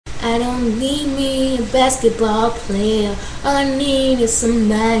I don't need me a basketball player. All I need is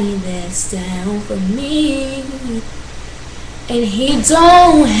somebody that's down for me. And he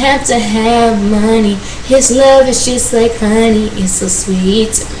don't have to have money. His love is just like honey. It's so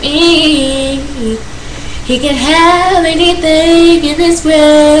sweet to me. He can have anything in this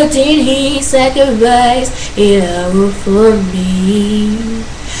world, and he sacrificed it all for me.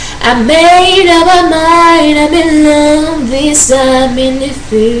 I made up my mind, I'm in love this time, and it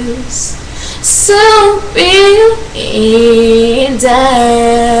feels so real. And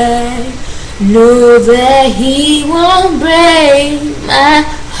I know that he won't break my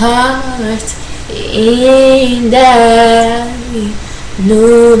heart. And I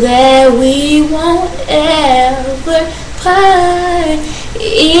know that we won't ever part.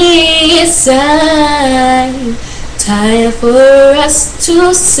 It's time for us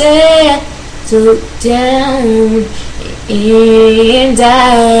to settle down. And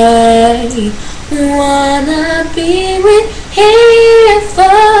I wanna be with him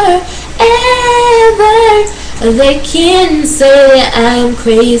forever. They can say I'm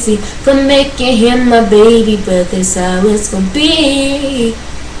crazy for making him my baby, but that's how it's gonna be.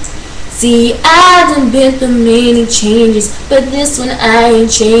 See, I done been through many changes, but this one I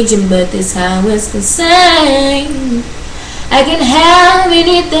ain't changing, but that's how it's gonna say. I can have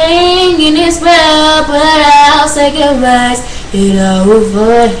anything in this world, but I'll sacrifice it all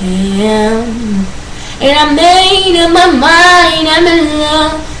for him. And I made up my mind, I'm in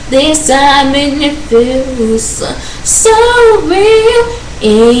love this time, and it feels so real.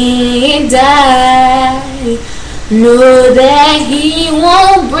 And I know that he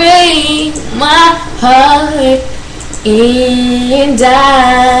won't break my heart. And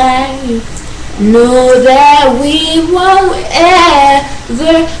I know that we won't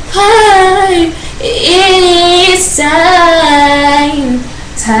ever part. It's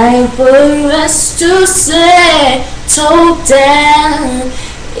time for us to settle down.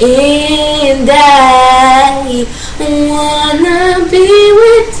 And I want